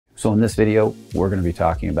So in this video, we're going to be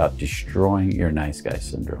talking about destroying your nice guy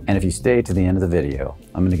syndrome. And if you stay to the end of the video,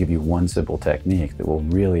 I'm going to give you one simple technique that will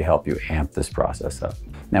really help you amp this process up.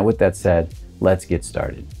 Now, with that said, let's get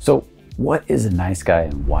started. So what is a nice guy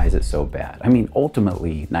and why is it so bad? I mean,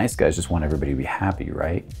 ultimately, nice guys just want everybody to be happy,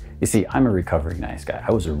 right? You see, I'm a recovering nice guy.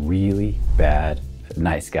 I was a really bad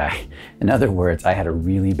nice guy. In other words, I had a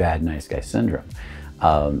really bad nice guy syndrome.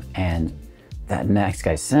 And that nice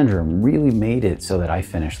guy syndrome really made it so that I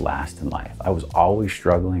finished last in life. I was always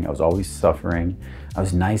struggling. I was always suffering. I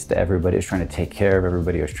was nice to everybody. I was trying to take care of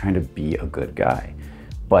everybody. I was trying to be a good guy.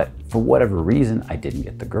 But for whatever reason, I didn't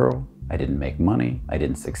get the girl. I didn't make money. I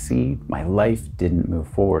didn't succeed. My life didn't move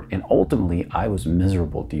forward. And ultimately, I was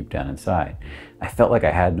miserable deep down inside. I felt like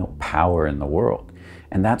I had no power in the world.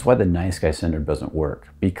 And that's why the nice guy syndrome doesn't work,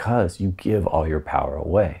 because you give all your power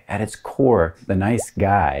away. At its core, the nice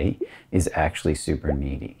guy is actually super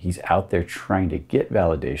needy. He's out there trying to get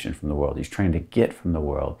validation from the world. He's trying to get from the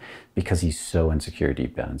world because he's so insecure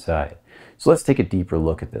deep down inside. So let's take a deeper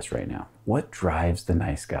look at this right now. What drives the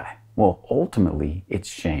nice guy? Well, ultimately, it's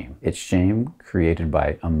shame. It's shame created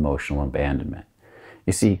by emotional abandonment.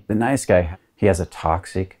 You see, the nice guy, he has a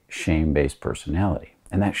toxic, shame-based personality.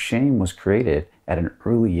 And that shame was created at an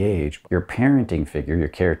early age. Your parenting figure, your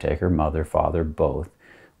caretaker, mother, father, both,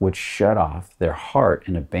 would shut off their heart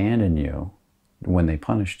and abandon you when they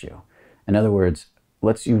punished you. In other words,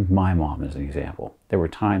 let's use my mom as an example. There were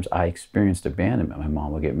times I experienced abandonment. My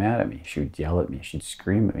mom would get mad at me. She would yell at me. She'd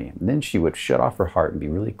scream at me. And then she would shut off her heart and be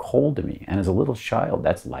really cold to me. And as a little child,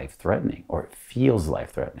 that's life-threatening, or it feels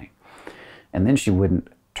life-threatening. And then she wouldn't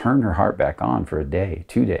turn her heart back on for a day,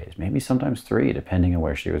 2 days, maybe sometimes 3, depending on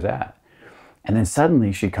where she was at. And then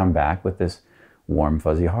suddenly she'd come back with this warm,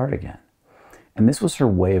 fuzzy heart again. And this was her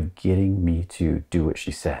way of getting me to do what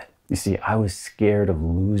she said. You see, I was scared of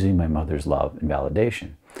losing my mother's love and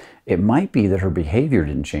validation. It might be that her behavior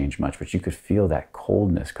didn't change much, but you could feel that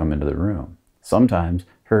coldness come into the room. Sometimes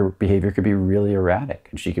her behavior could be really erratic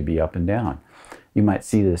and she could be up and down. You might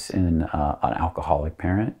see this in an alcoholic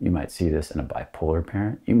parent. You might see this in a bipolar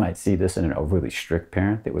parent. You might see this in an overly strict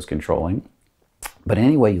parent that was controlling. But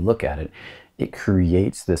any way you look at it, it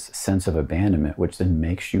creates this sense of abandonment, which then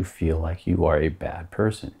makes you feel like you are a bad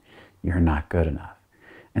person. You're not good enough.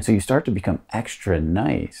 And so you start to become extra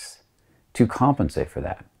nice to compensate for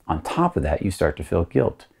that. On top of that, you start to feel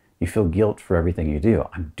guilt. You feel guilt for everything you do.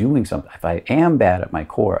 I'm doing something. If I am bad at my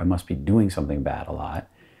core, I must be doing something bad a lot.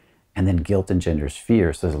 And then guilt engenders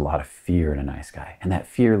fear. So there's a lot of fear in a nice guy. And that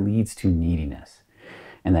fear leads to neediness.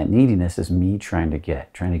 And that neediness is me trying to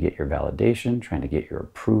get your validation, trying to get your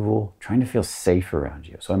approval, trying to feel safe around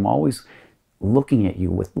you. So I'm always looking at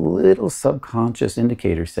you with little subconscious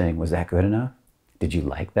indicators saying, was that good enough? Did you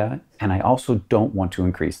like that? And I also don't want to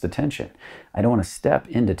increase the tension. I don't want to step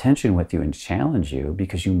into tension with you and challenge you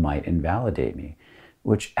because you might invalidate me,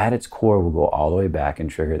 which at its core will go all the way back and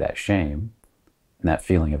trigger that shame and that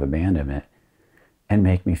feeling of abandonment and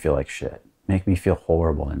make me feel like shit, make me feel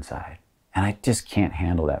horrible inside. And I just can't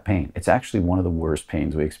handle that pain. It's actually one of the worst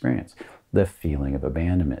pains we experience, the feeling of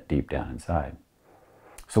abandonment deep down inside.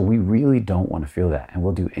 So we really don't want to feel that, and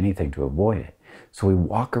we'll do anything to avoid it. So we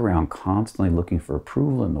walk around constantly looking for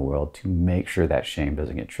approval in the world to make sure that shame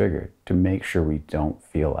doesn't get triggered, to make sure we don't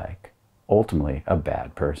feel like, ultimately, a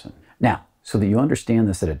bad person. Now, so that you understand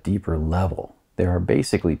this at a deeper level, there are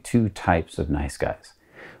basically 2 types of nice guys.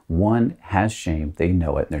 One has shame, they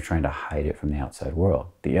know it, and they're trying to hide it from the outside world.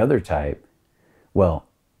 The other type, well,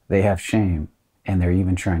 they have shame, and they're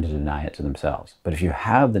even trying to deny it to themselves. But if you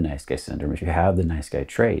have the nice guy syndrome, if you have the nice guy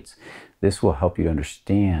traits, this will help you to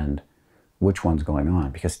understand which one's going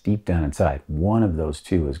on, because deep down inside, one of those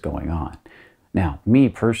 2 is going on. Now, me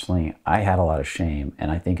personally, I had a lot of shame,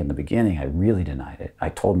 and I think in the beginning, I really denied it. I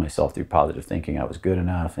told myself through positive thinking I was good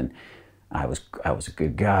enough, and I was a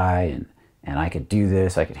good guy, and I could do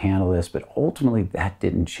this, I could handle this, but ultimately that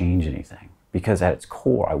didn't change anything, because at its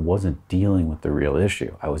core, I wasn't dealing with the real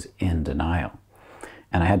issue. I was in denial.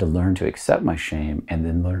 And I had to learn to accept my shame and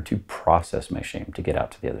then learn to process my shame to get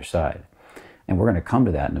out to the other side. And we're going to come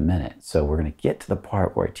to that in a minute. So we're going to get to the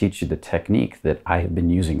part where I teach you the technique that I have been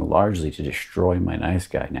using largely to destroy my nice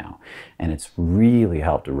guy now. And it's really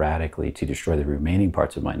helped radically to destroy the remaining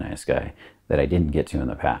parts of my nice guy that I didn't get to in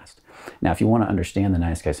the past. Now, if you want to understand the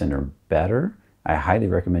nice guy syndrome better, I highly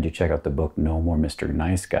recommend you check out the book No More Mr.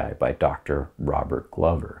 Nice Guy by Dr. Robert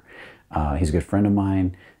Glover. He's a good friend of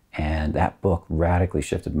mine. And that book radically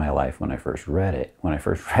shifted my life when I first read it. When I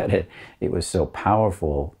first read it, it was so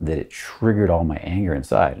powerful that it triggered all my anger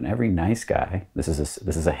inside. And every nice guy, this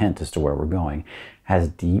is a hint as to where we're going, has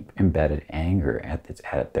deep embedded anger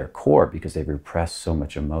at their core because they've repressed so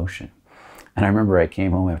much emotion. And I remember I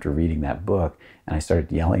came home after reading that book and I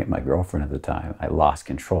started yelling at my girlfriend at the time. I lost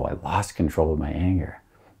control. I lost control of my anger.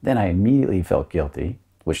 Then I immediately felt guilty,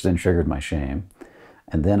 which then triggered my shame.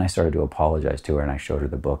 And then I started to apologize to her and I showed her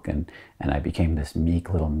the book and I became this meek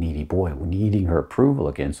little needy boy needing her approval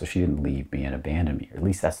again so she didn't leave me and abandon me. Or at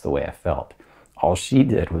least that's the way I felt. All she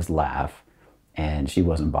did was laugh and she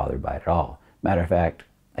wasn't bothered by it at all. Matter of fact,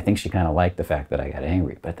 I think she kind of liked the fact that I got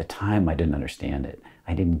angry, but at the time I didn't understand it.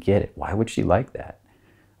 I didn't get it. Why would she like that?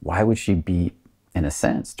 Why would she be, in a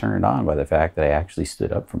sense, turned on by the fact that I actually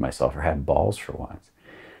stood up for myself or had balls for once?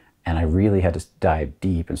 And I really had to dive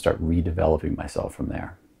deep and start redeveloping myself from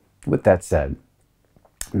there. With that said,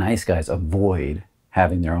 nice guys avoid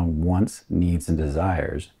having their own wants, needs, and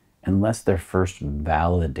desires unless they're first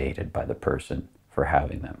validated by the person for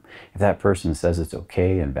having them. If that person says it's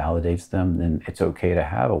okay and validates them, then it's okay to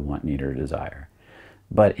have a want, need, or desire.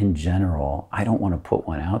 But in general, I don't want to put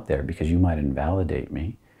one out there because you might invalidate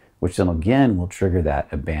me, which then again will trigger that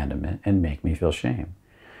abandonment and make me feel shame.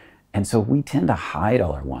 And so we tend to hide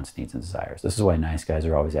all our wants, needs, and desires. This is why nice guys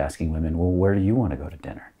are always asking women, well, where do you want to go to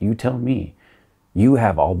dinner? You tell me. You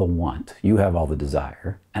have all the want, you have all the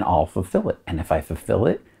desire, and I'll fulfill it. And if I fulfill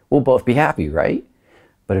it, we'll both be happy, right?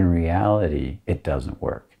 But in reality, it doesn't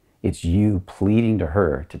work. It's you pleading to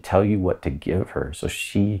her to tell you what to give her so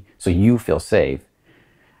you feel safe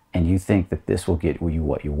and you think that this will get you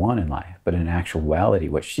what you want in life. But in actuality,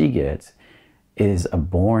 what she gets is a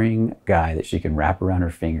boring guy that she can wrap around her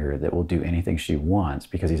finger that will do anything she wants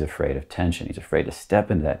because he's afraid of tension. He's afraid to step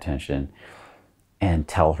into that tension and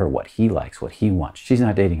tell her what he likes, what he wants. She's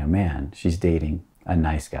not dating a man, she's dating a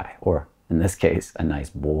nice guy, or in this case, a nice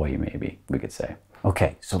boy, maybe we could say.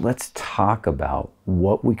 Okay, so let's talk about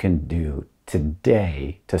what we can do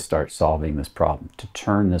today to start solving this problem, to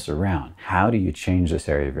turn this around. How do you change this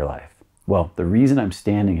area of your life? Well, the reason I'm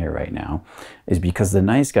standing here right now is because the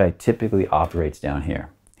nice guy typically operates down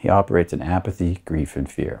here. He operates in apathy, grief, and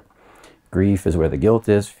fear. Grief is where the guilt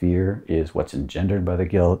is. Fear is what's engendered by the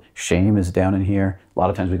guilt. Shame is down in here. A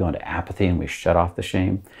lot of times we go into apathy and we shut off the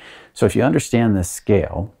shame. So if you understand this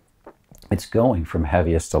scale, it's going from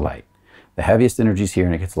heaviest to light. The heaviest energy is here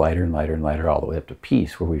and it gets lighter and lighter and lighter all the way up to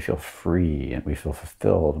peace, where we feel free and we feel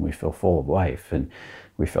fulfilled and we feel full of life and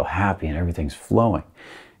we feel happy and everything's flowing.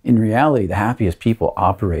 In reality, the happiest people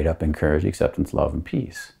operate up in courage, acceptance, love, and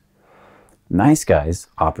peace. Nice guys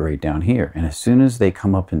operate down here. And as soon as they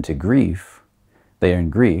come up into grief, they're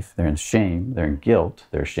in shame, they're in guilt,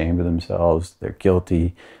 they're ashamed of themselves, they're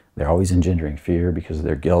guilty, they're always engendering fear because of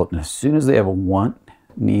their guilt. And as soon as they have a want,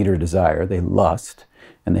 need, or desire, they lust,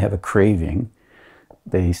 and they have a craving,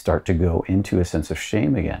 they start to go into a sense of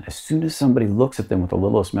shame again. As soon as somebody looks at them with the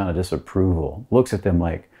littlest amount of disapproval, looks at them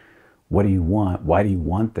like, what do you want? Why do you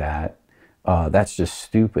want that? That's just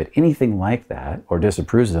stupid. Anything like that, or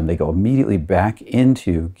disapproves of them, they go immediately back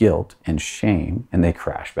into guilt and shame, and they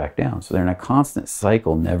crash back down. So they're in a constant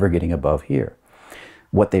cycle, never getting above here.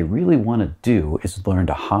 What they really want to do is learn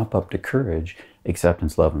to hop up to courage,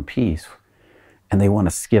 acceptance, love, and peace. And they want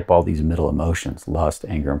to skip all these middle emotions, lust,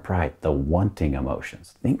 anger, and pride, the wanting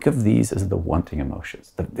emotions. Think of these as the wanting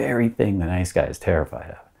emotions, the very thing the nice guy is terrified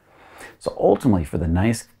of. So ultimately, for the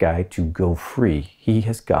nice guy to go free, he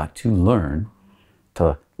has got to learn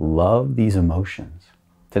to love these emotions,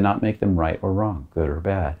 to not make them right or wrong, good or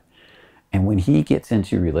bad. And when he gets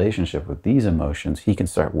into relationship with these emotions, he can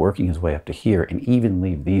start working his way up to here and even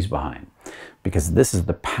leave these behind. Because this is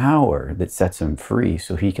the power that sets him free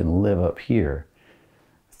so he can live up here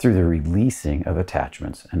through the releasing of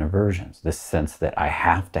attachments and aversions. This sense that I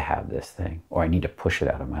have to have this thing or I need to push it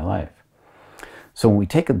out of my life. So when we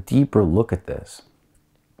take a deeper look at this,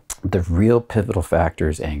 the real pivotal factor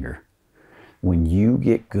is anger. When you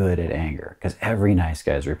get good at anger, because every nice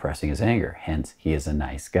guy is repressing his anger, hence he is a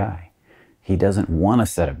nice guy. He doesn't want to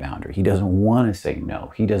set a boundary. He doesn't want to say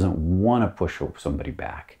no. He doesn't want to push somebody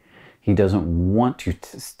back. He doesn't want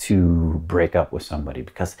to break up with somebody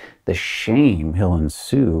because the shame he'll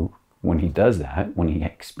ensue when he does that, when he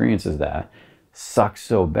experiences that, sucks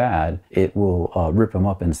so bad, it will rip him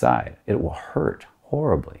up inside. It will hurt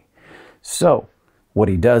horribly. So what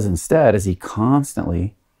he does instead is he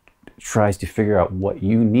constantly tries to figure out what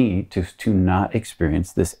you need to not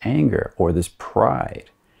experience this anger or this pride.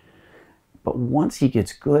 But once he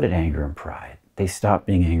gets good at anger and pride, they stop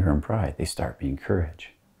being anger and pride. They start being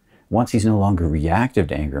courage. Once he's no longer reactive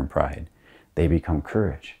to anger and pride, they become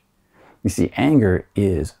courage. You see, anger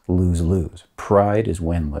is lose-lose. Pride is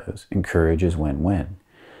win-lose, and courage is win-win.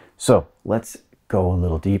 So let's go a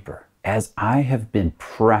little deeper. As I have been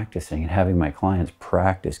practicing and having my clients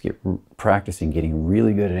practicing getting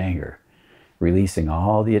really good at anger, releasing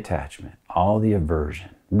all the attachment, all the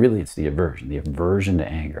aversion. Really, it's the aversion to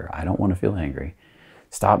anger. I don't want to feel angry.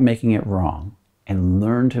 Stop making it wrong and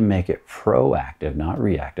learn to make it proactive, not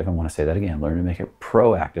reactive. I want to say that again. Learn to make it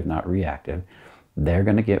proactive, not reactive. They're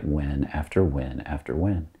going to get win after win after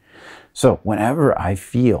win. So whenever I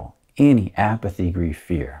feel any apathy, grief,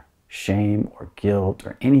 fear, shame, or guilt,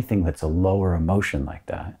 or anything that's a lower emotion like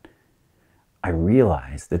that, I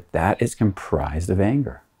realize that that is comprised of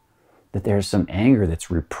anger. That there's some anger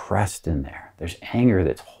that's repressed in there. There's anger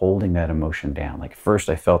that's holding that emotion down. Like first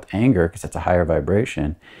I felt anger because it's a higher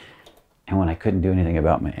vibration. And when I couldn't do anything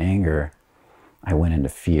about my anger, I went into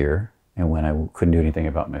fear. And when I couldn't do anything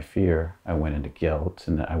about my fear, I went into guilt.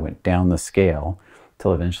 And I went down the scale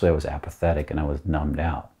till eventually I was apathetic and I was numbed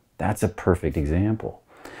out. That's a perfect example.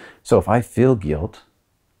 So if I feel guilt,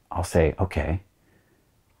 I'll say, okay,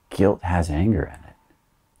 guilt has anger in it.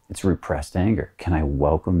 It's repressed anger. Can I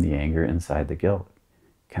welcome the anger inside the guilt?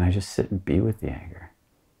 Can I just sit and be with the anger?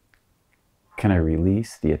 Can I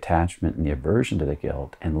release the attachment and the aversion to the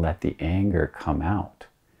guilt and let the anger come out?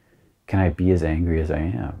 Can I be as angry as I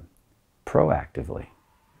am? Proactively.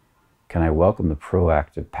 Can I welcome the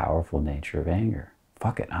proactive, powerful nature of anger?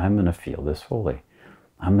 Fuck it, I'm going to feel this fully.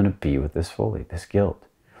 I'm going to be with this fully, this guilt.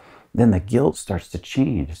 Then the guilt starts to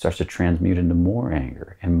change. It starts to transmute into more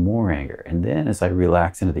anger and more anger. And then as I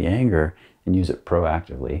relax into the anger and use it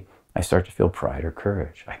proactively, I start to feel pride or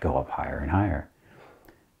courage. I go up higher and higher.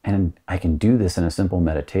 And I can do this in a simple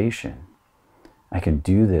meditation. I can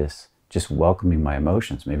do this just welcoming my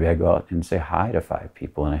emotions. Maybe I go out and say hi to 5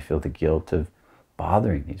 people and I feel the guilt of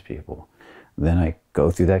bothering these people. Then I go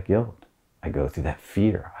through that guilt. I go through that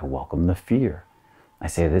fear. I welcome the fear. I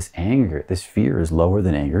say this anger, this fear is lower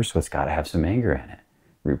than anger, so it's got to have some anger in it.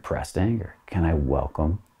 Repressed anger. Can I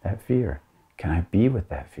welcome that fear? Can I be with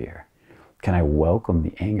that fear? Can I welcome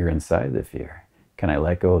the anger inside the fear? Can I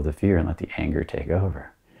let go of the fear and let the anger take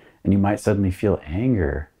over? And you might suddenly feel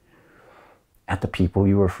anger at the people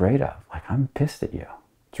you were afraid of. Like, I'm pissed at you.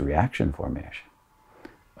 It's a reaction formation.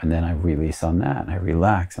 And then I release on that and I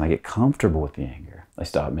relax and I get comfortable with the anger. I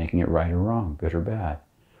stop making it right or wrong, good or bad.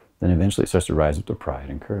 Then eventually it starts to rise up to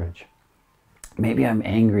pride and courage. Maybe I'm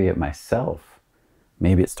angry at myself.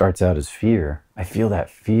 Maybe it starts out as fear. I feel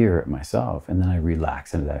that fear at myself and then I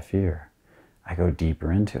relax into that fear. I go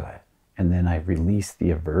deeper into it and then I release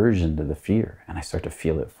the aversion to the fear and I start to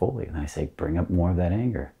feel it fully. And then I say, bring up more of that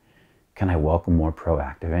anger. Can I welcome more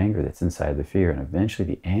proactive anger that's inside the fear? And eventually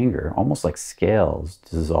the anger, almost like scales,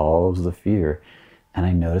 dissolves the fear. And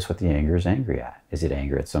I notice what the anger is angry at. Is it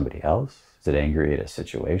angry at somebody else? Is it angry at a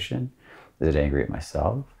situation? Is it angry at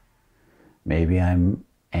myself? Maybe I'm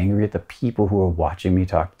angry at the people who are watching me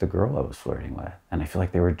talk to the girl I was flirting with. And I feel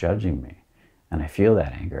like they were judging me. And I feel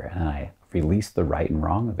that anger. And I release the right and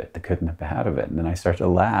wrong of it, the good and the bad of it. And then I start to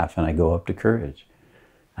laugh and I go up to courage.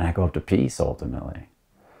 And I go up to peace ultimately.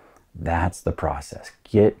 That's the process.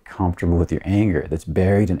 Get comfortable with your anger that's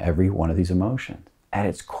buried in every one of these emotions. At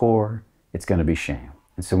its core, it's going to be shame.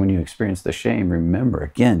 And so when you experience the shame, remember,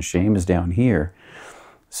 again, shame is down here.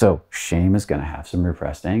 So shame is going to have some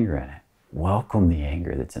repressed anger in it. Welcome the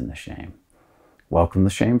anger that's in the shame. Welcome the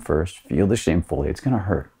shame first. Feel the shame fully. It's going to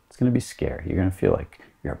hurt. It's going to be scary. You're going to feel like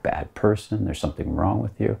you're a bad person. There's something wrong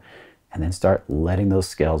with you. And then start letting those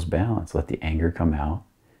scales balance. Let the anger come out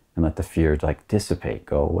and let the fear like dissipate,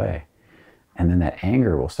 go away. And then that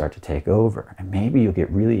anger will start to take over. And maybe you'll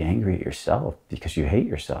get really angry at yourself because you hate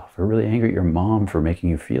yourself, or really angry at your mom for making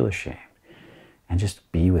you feel ashamed. And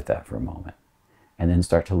just be with that for a moment. And then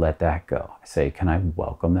start to let that go. Say, can I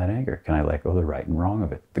welcome that anger? Can I let go of the right and wrong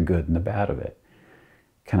of it, the good and the bad of it?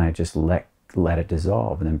 Can I just let it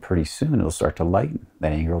dissolve? And then pretty soon it'll start to lighten.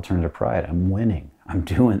 That anger will turn to pride. I'm winning. I'm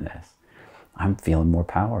doing this. I'm feeling more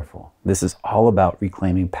powerful. This is all about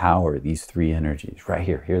reclaiming power, these 3 energies. Right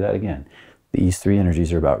here. Hear that again. These 3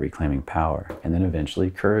 energies are about reclaiming power. And then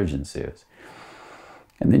eventually courage ensues.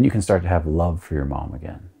 And then you can start to have love for your mom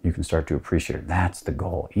again. You can start to appreciate her. That's the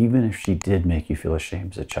goal. Even if she did make you feel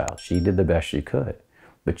ashamed as a child, she did the best she could.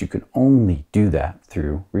 But you can only do that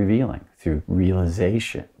through revealing, through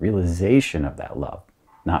realization of that love,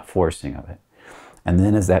 not forcing of it. And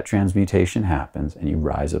then as that transmutation happens and you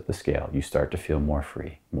rise up the scale, you start to feel more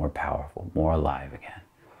free, more powerful, more alive again.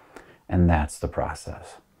 And that's the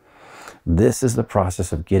process. This is the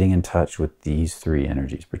process of getting in touch with these 3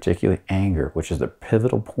 energies, particularly anger, which is the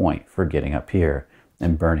pivotal point for getting up here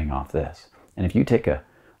and burning off this. And if you take a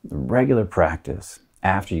The regular practice,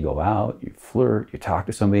 after you go out, you flirt, you talk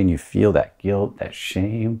to somebody and you feel that guilt, that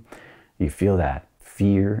shame, you feel that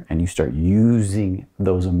fear, and you start using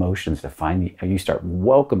those emotions to you start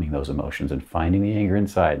welcoming those emotions and finding the anger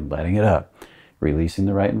inside and letting it up, releasing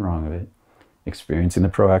the right and wrong of it, experiencing the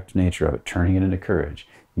proactive nature of it, turning it into courage.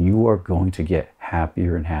 You are going to get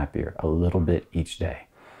happier and happier a little bit each day.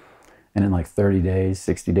 And in like 30 days,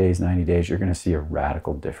 60 days, 90 days, you're going to see a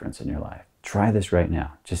radical difference in your life. Try this right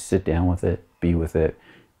now. Just sit down with it, be with it,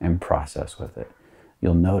 and process with it.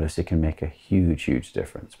 You'll notice it can make a huge, huge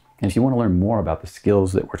difference. And if you want to learn more about the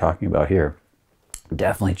skills that we're talking about here,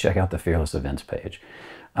 definitely check out the Fearless Events page.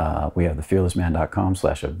 We have the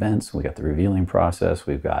fearlessman.com/events. We got the revealing process.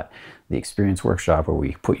 We've got the experience workshop where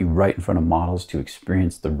we put you right in front of models to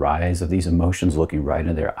experience the rise of these emotions, looking right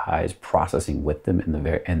into their eyes, processing with them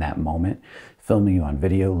in that moment, filming you on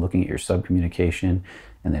video, looking at your subcommunication,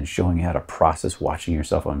 and then showing you how to process watching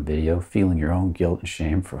yourself on video, feeling your own guilt and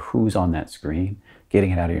shame for who's on that screen,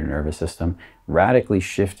 getting it out of your nervous system, radically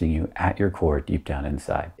shifting you at your core deep down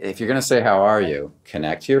inside. If you're gonna say, how are you?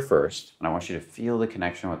 Connect here first. And I want you to feel the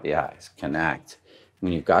connection with the eyes. Connect.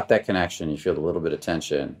 When you've got that connection, you feel a little bit of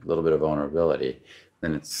tension, a little bit of vulnerability,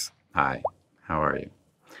 then it's, hi, how are you?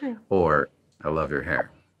 Hi. Or, I love your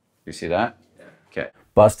hair. You see that? Yeah. Okay.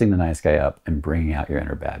 Busting the nice guy up and bringing out your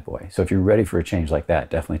inner bad boy. So if you're ready for a change like that,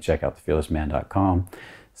 definitely check out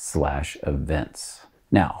thefearlessman.com/events.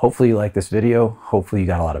 Now, hopefully you like this video. Hopefully you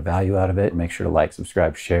got a lot of value out of it. Make sure to like,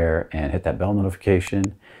 subscribe, share, and hit that bell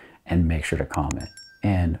notification, and make sure to comment.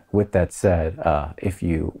 And with that said, if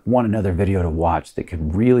you want another video to watch that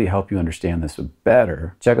could really help you understand this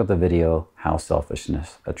better, check out the video, How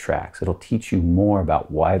Selfishness Attracts. It'll teach you more about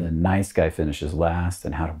why the nice guy finishes last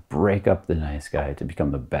and how to break up the nice guy to become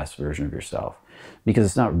the best version of yourself. Because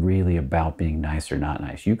it's not really about being nice or not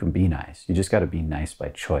nice. You can be nice. You just got to be nice by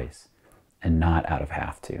choice and not out of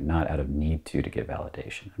have to, not out of need to get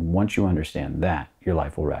validation. And once you understand that, your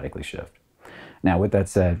life will radically shift. Now, with that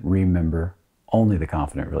said, remember, only the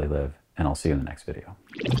confident really live, and I'll see you in the next video.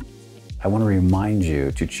 I want to remind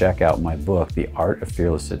you to check out my book, The Art of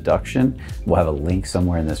Fearless Seduction. We'll have a link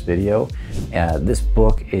somewhere in this video. This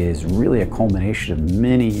book is really a culmination of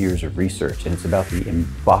many years of research, and it's about the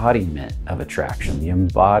embodiment of attraction, the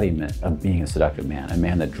embodiment of being a seductive man, a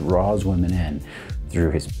man that draws women in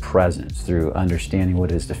through his presence, through understanding what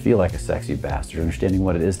it is to feel like a sexy bastard, understanding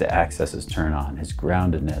what it is to access his turn on, his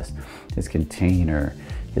groundedness, his container,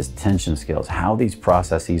 his tension skills, how these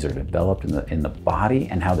processes are developed in the body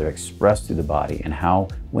and how they're expressed through the body, and how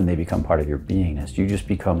when they become part of your beingness, you just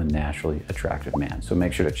become a naturally attractive man. So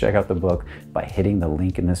make sure to check out the book by hitting the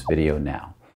link in this video now.